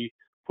going to be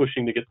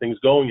pushing to get things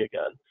going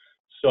again.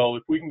 So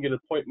if we can get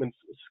appointments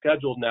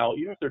scheduled now,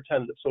 even if they're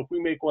tentative. So if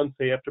we make one,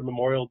 say, after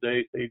Memorial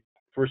Day, say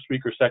first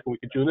week or second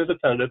week of June as a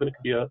tentative, and it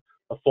could be a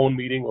phone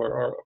meeting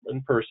or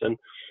in person.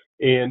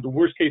 And the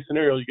worst case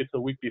scenario, you get to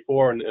the week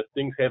before, and if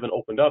things haven't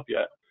opened up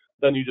yet,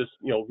 then you just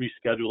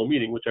reschedule a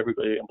meeting, which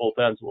everybody on both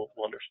ends will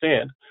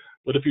understand.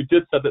 But if you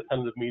did set that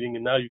tentative meeting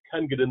and now you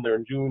can get in there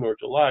in June or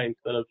July,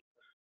 instead of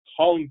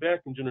calling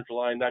back in June or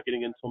July and not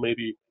getting in until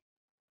maybe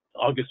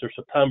August or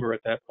September at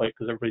that point,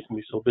 because everybody's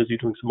going to be so busy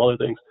doing some other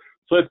things.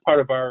 So that's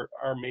part of our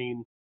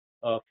main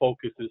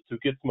focus is to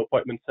get some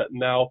appointments set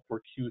now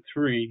for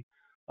Q3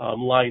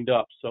 lined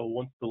up. So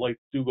once the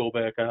lights do go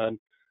back on,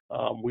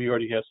 we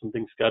already have some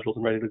things scheduled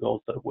and ready to go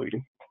instead of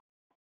waiting.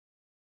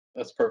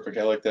 That's perfect.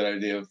 I like that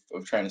idea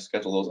of trying to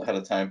schedule those ahead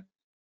of time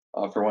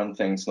for when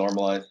things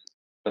normalize.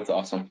 That's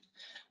awesome.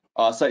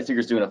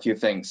 SiteSeeker's doing a few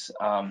things.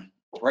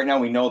 Right now,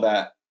 we know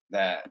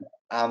that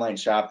online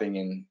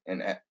shopping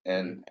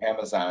and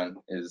Amazon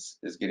is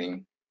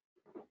getting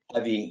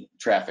heavy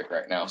traffic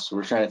right now. So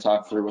we're trying to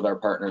talk through with our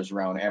partners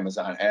around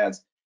Amazon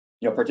ads,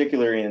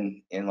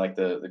 particularly in like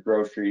the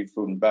grocery,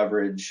 food and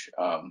beverage,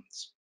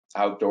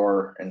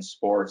 outdoor and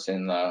sports,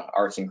 and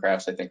arts and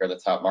crafts. I think are the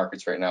top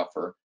markets right now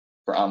for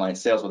online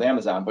sales with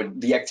Amazon. But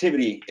the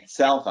activity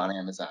itself on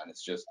Amazon is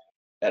just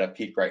at a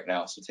peak right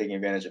now. So taking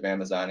advantage of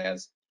Amazon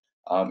ads,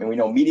 and we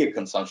know media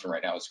consumption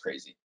right now is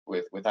crazy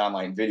with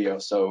online video.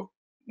 So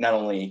not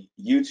only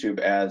YouTube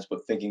ads,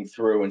 but thinking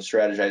through and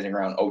strategizing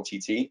around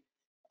OTT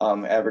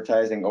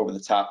advertising, over the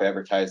top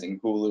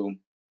advertising, Hulu,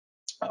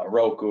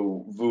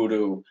 Roku,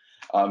 Vudu,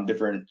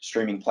 different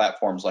streaming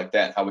platforms like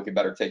that, how we could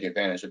better take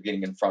advantage of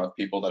getting in front of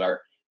people that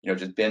are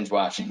just binge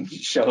watching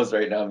shows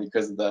right now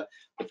because of the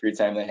free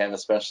time they have,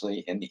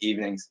 especially in the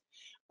evenings.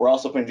 We're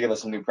also putting together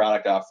some new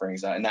product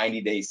offerings, a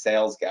 90-day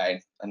sales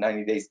guide, a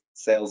 90-day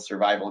sales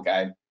survival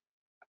guide,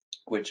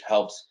 which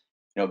helps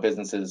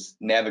businesses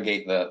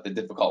navigate the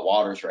difficult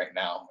waters right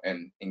now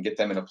and get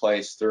them in a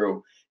place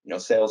through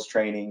sales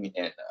training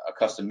and a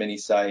custom mini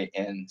site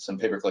and some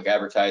pay-per-click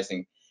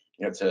advertising,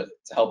 to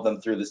help them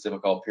through this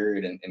difficult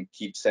period and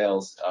keep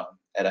sales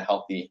at a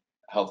healthy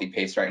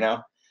pace right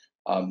now,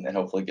 and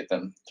hopefully get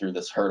them through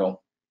this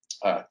hurdle.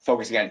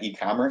 Focusing on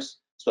e-commerce,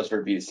 especially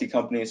for B2C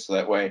companies, so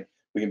that way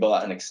we can build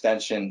out an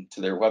extension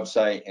to their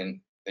website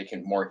and they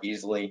can more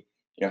easily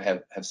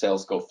have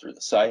sales go through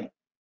the site.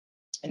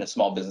 And a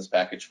small business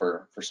package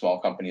for small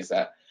companies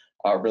that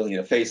really need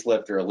a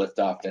facelift or a lift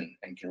off and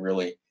can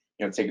really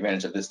take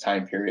advantage of this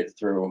time period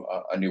through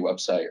a new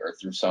website or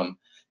through some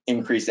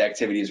increased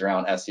activities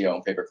around SEO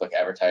and pay-per-click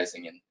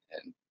advertising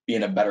and be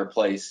in a better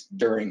place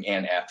during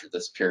and after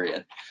this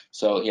period.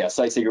 So yeah,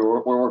 SiteSeeker,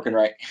 we're working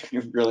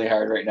really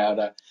hard right now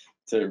to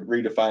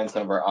redefine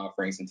some of our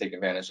offerings and take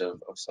advantage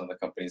of some of the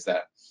companies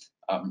that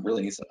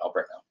really need some help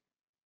right now.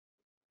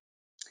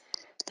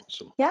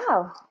 Awesome.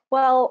 Yeah,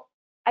 well,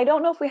 I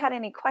don't know if we had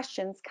any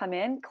questions come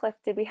in. Cliff,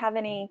 did we have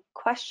any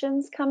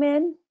questions come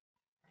in?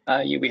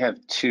 Yeah, we have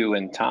two,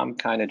 and Tom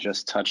kind of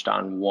just touched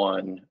on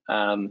one.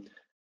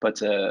 But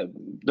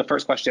the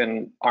first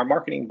question, our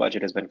marketing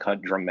budget has been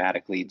cut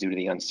dramatically due to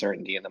the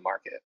uncertainty in the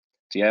market.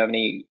 Do you have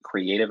any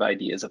creative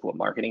ideas of what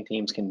marketing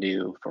teams can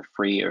do for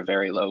free or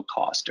very low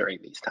cost during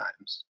these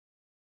times?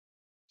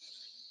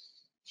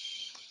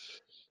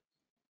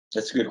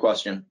 That's a good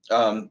question.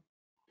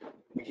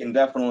 We can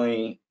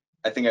definitely,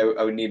 I think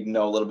I would need to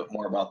know a little bit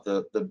more about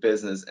the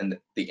business and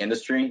the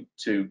industry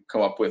to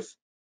come up with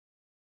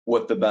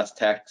what the best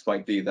tactics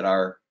might be that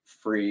are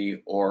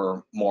free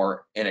or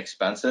more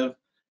inexpensive.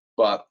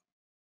 But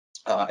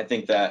I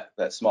think that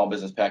small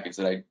business package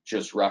that I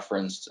just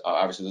referenced,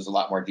 obviously there's a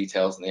lot more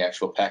details in the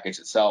actual package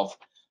itself.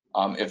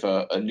 If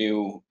a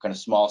new kind of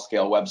small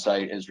scale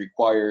website is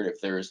required,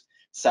 if there's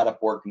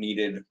setup work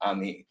needed on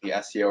the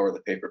SEO or the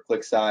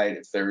pay-per-click side,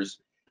 if there's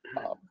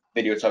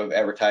video type of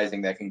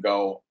advertising that can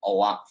go a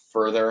lot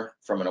further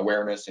from an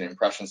awareness and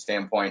impression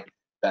standpoint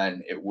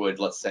than it would,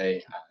 let's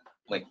say,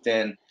 on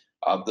LinkedIn.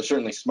 There's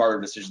certainly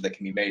smarter decisions that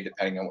can be made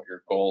depending on what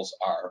your goals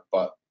are,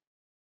 but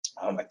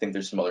I think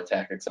there's some other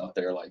tactics out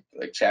there like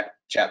chat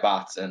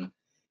bots and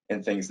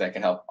things that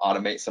can help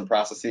automate some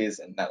processes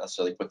and not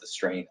necessarily put the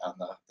strain on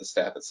the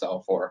staff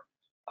itself or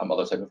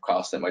other type of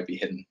costs that might be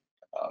hidden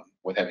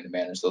with having to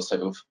manage those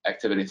type of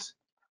activities.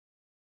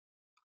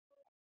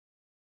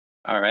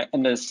 All right,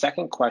 and the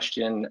second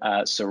question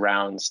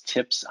surrounds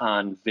tips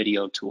on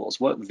video tools.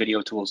 What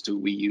video tools do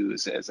we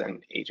use as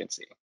an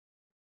agency?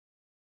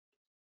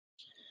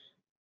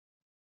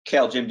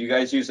 Cal, Jim, do you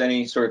guys use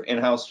any sort of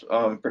in-house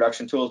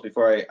production tools?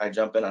 Before I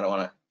jump in, I don't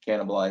want to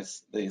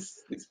cannibalize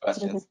these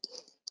questions.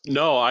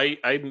 No, I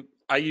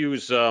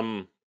use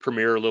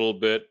Premiere a little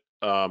bit.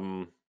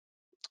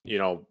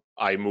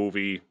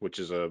 iMovie, which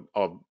is a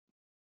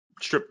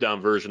stripped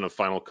down version of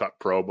Final Cut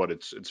Pro, but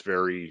it's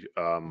very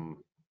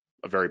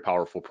a very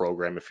powerful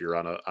program if you're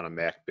on a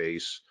Mac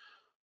base.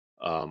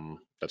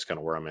 That's kind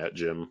of where I'm at,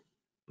 Jim.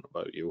 What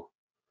about you?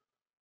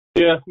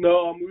 Yeah,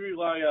 no, we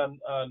rely on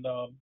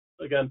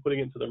again, putting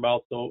it into their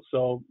mouth.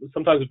 So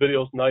sometimes the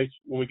video is nice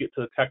when we get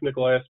to the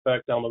technical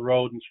aspect down the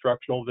road,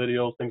 instructional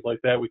videos, things like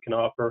that we can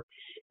offer.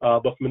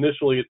 But from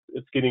initially,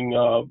 it's getting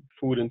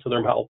food into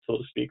their mouth, so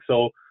to speak.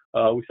 So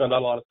we send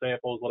out a lot of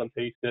samples, let them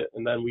taste it,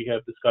 and then we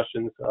have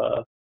discussions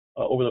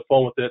over the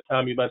phone with it.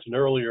 Tom, you mentioned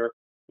earlier,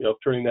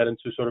 turning that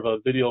into sort of a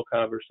video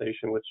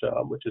conversation,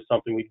 which is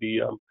something we'd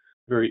be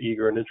very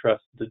eager and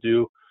interested to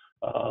do.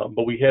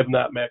 But we have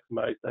not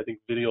maximized, I think,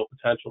 video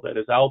potential that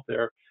is out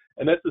there.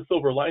 And that's the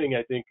silver lining,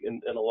 I think,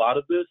 in a lot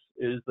of this,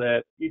 is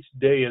that each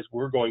day as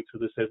we're going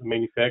through this as a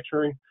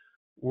manufacturing,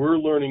 we're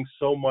learning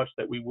so much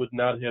that we would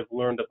not have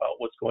learned about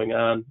what's going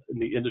on in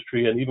the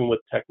industry, and even with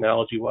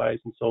technology-wise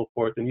and so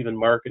forth, and even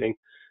marketing.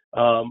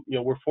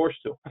 We're forced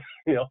to,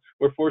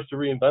 we're forced to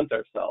reinvent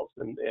ourselves,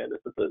 and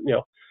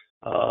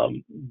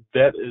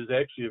that is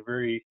actually a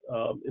very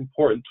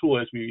important tool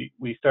as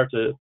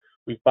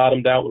we've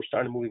bottomed out. We're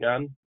starting to moving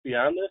on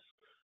beyond this.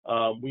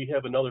 We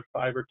have another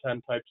 5 or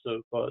 10 types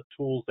of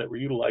tools that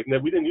we're utilizing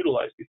that we didn't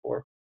utilize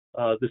before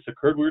this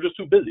occurred. We were just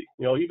too busy,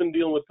 even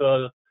dealing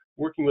with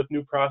working with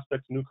new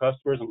prospects, new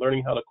customers, and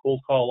learning how to cold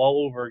call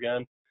all over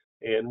again,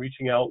 and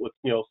reaching out with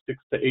 6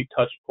 to 8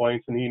 touch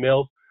points and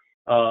emails.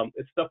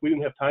 It's stuff we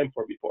didn't have time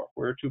for before.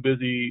 We're too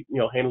busy,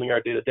 handling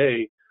our day to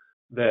day,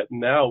 that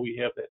now we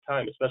have that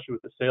time, especially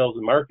with the sales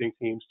and marketing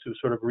teams, to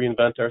sort of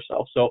reinvent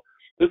ourselves. So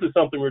this is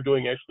something we're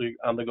doing actually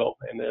on the go,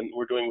 and then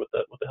we're doing with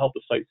the help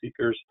of Site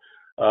Seekers.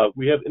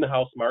 We have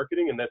in-house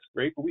marketing, and that's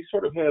great, but we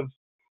sort of have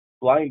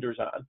blinders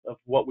on of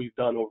what we've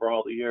done over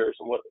all the years,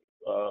 and what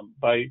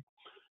by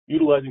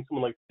utilizing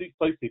someone like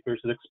Site Seekers,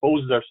 it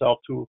exposes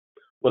ourselves to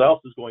what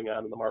else is going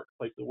on in the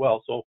marketplace as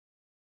well. So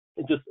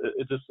it just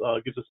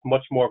gives us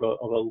much more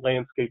of a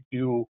landscape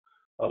view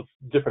of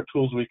different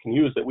tools we can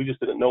use that we just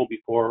didn't know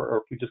before, or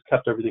if we just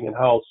kept everything in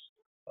house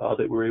that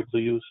we were able to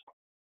use.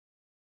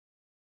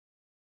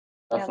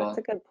 Yeah, that's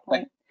a good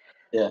point.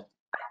 Yeah.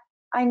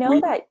 I know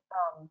that,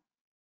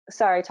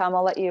 sorry, Tom,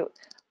 I'll let you,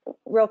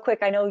 real quick,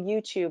 I know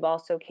YouTube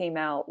also came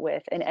out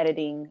with an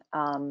editing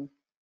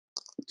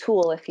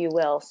tool, if you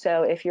will.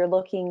 So if you're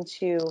looking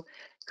to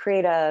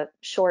create a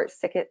short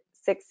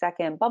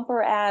 6-second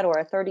bumper ad or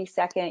a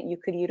 30-second, you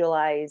could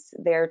utilize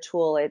their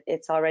tool.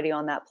 It's already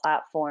on that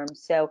platform.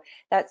 So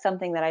that's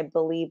something that I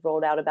believe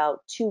rolled out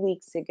about 2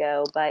 weeks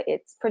ago, but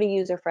it's pretty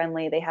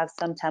user-friendly. They have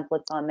some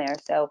templates on there.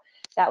 So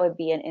that would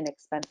be an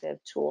inexpensive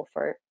tool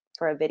for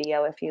a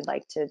video if you'd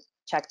like to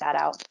check that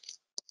out.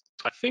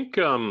 I think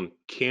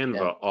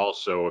Canva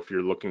also, if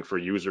you're looking for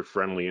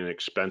user-friendly and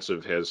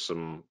expensive, has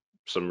some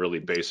really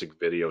basic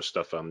video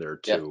stuff on there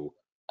too.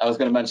 I was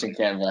going to mention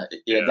Canva.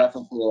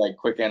 Definitely like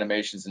quick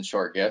animations and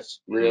short GIFs.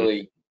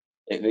 Really,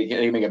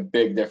 they make a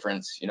big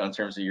difference, in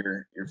terms of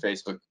your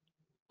Facebook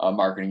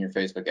marketing, your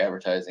Facebook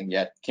advertising.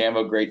 Yeah,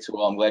 Canva, great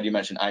tool. I'm glad you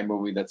mentioned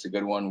iMovie. That's a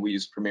good one. We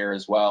use Premiere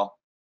as well.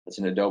 It's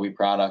an Adobe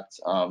product.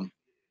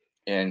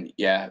 And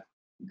yeah,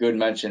 good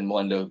mention,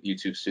 Melinda,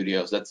 YouTube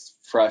Studios. That's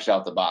fresh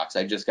out the box.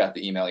 I just got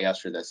the email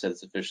yesterday that said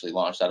it's officially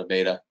launched out of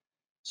beta.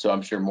 So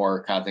I'm sure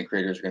more content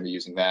creators are going to be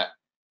using that.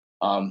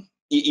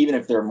 Even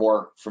if they're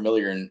more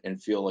familiar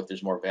and feel like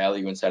there's more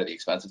value inside of the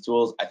expensive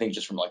tools, I think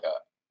just from like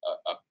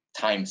a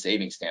time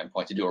saving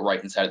standpoint, to do it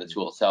right inside of the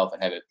tool itself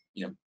and have it,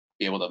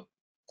 be able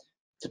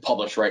to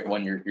publish right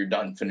when you're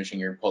done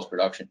finishing your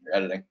post-production, your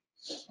editing.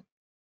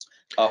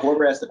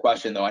 Whoever asked the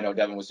question, though, I know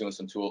Devin was doing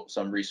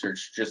some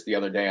research just the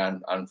other day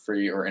on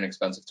free or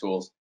inexpensive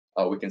tools.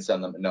 We can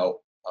send them a note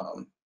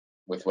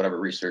with whatever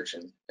research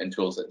and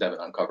tools that Devin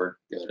uncovered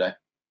the other day.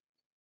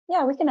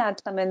 Yeah, we can add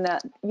some in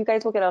that. You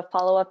guys will get a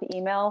follow-up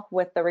email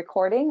with the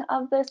recording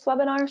of this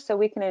webinar, so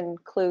we can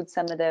include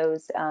some of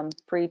those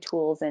free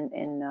tools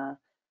and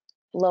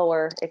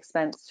lower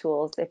expense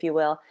tools, if you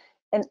will.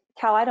 And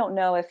Cal, I don't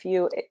know if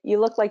you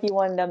look like you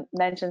wanted to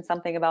mention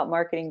something about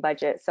marketing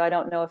budget, so I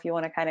don't know if you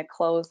want to kind of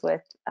close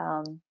with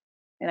an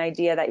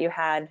idea that you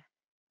had.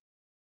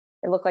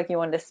 It looked like you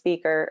wanted to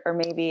speak, or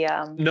maybe.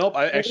 Nope.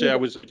 I just had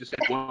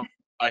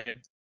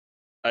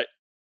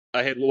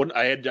one.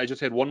 I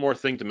just had one more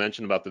thing to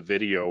mention about the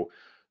video,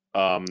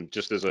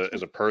 just as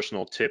a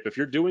personal tip. If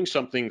you're doing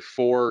something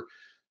for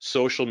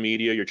social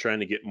media, you're trying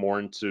to get more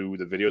into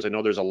the videos. I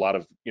know there's a lot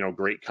of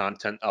great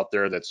content out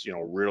there that's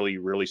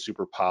really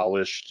super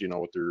polished,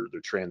 with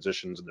their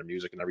transitions and their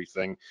music and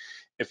everything.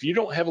 If you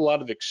don't have a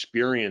lot of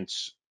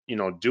experience,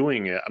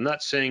 doing it, I'm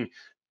not saying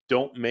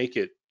don't make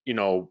it,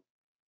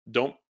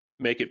 don't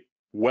make it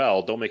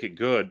well, don't make it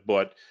good,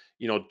 but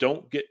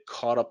don't get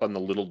caught up on the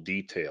little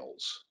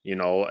details.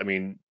 I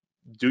mean,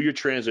 do your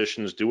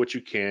transitions, do what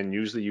you can,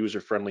 use the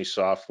user-friendly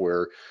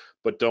software,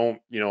 but don't,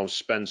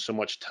 spend so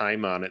much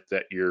time on it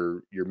that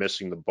you're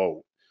missing the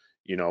boat.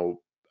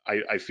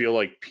 I feel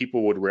like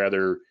people would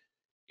rather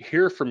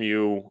hear from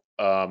you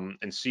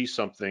and see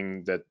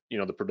something that,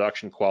 the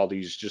production quality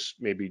is just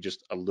maybe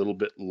just a little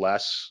bit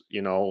less,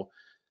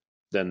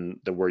 than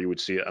where you would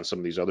see it on some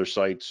of these other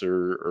sites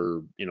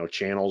or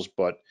channels,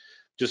 but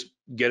just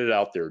get it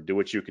out there, do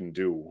what you can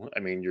do. I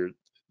mean,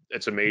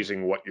 it's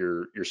amazing what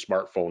your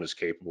smartphone is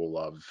capable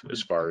of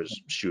as far as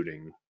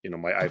shooting.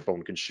 My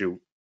iPhone can shoot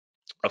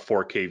a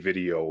 4K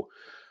video.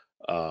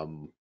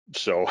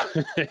 So,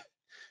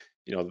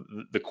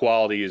 the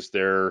quality is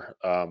there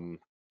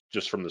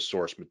just from the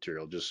source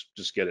material.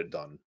 Just get it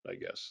done, I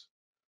guess.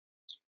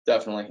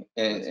 Definitely.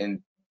 And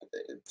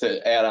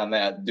to add on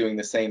that, doing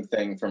the same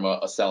thing from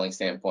a selling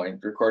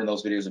standpoint, recording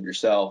those videos of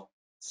yourself,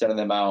 sending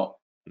them out,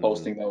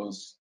 posting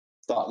those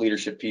thought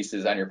leadership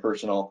pieces on your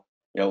personal,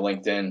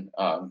 LinkedIn.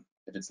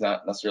 If it's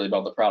not necessarily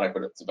about the product,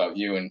 but it's about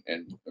you and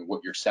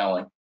what you're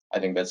selling, I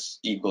think that's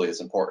equally as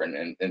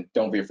important. And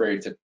don't be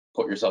afraid to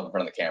put yourself in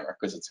front of the camera,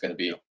 because it's going to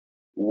be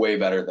way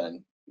better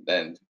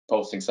than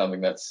posting something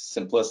that's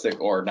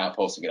simplistic or not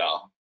posting at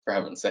all, for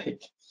heaven's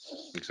sake.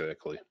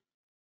 Exactly.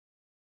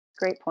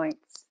 Great points.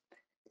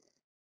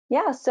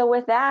 Yeah, so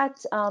with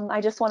that,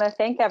 I just want to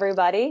thank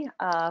everybody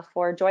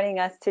for joining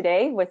us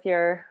today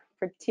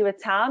for Tea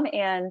with Tom,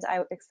 and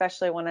I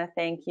especially want to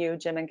thank you,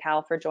 Jim and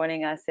Cal, for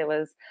joining us. It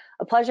was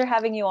a pleasure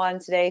having you on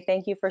today.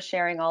 Thank you for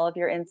sharing all of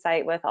your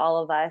insight with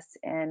all of us,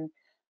 and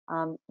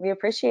we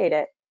appreciate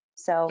it.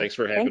 So Thanks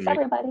for having thanks, me.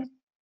 everybody.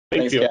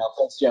 Thank Thanks, you. Cal.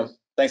 Thanks, Jim.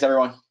 Thanks,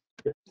 everyone.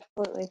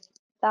 Absolutely.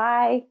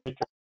 Bye.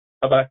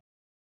 Bye-bye.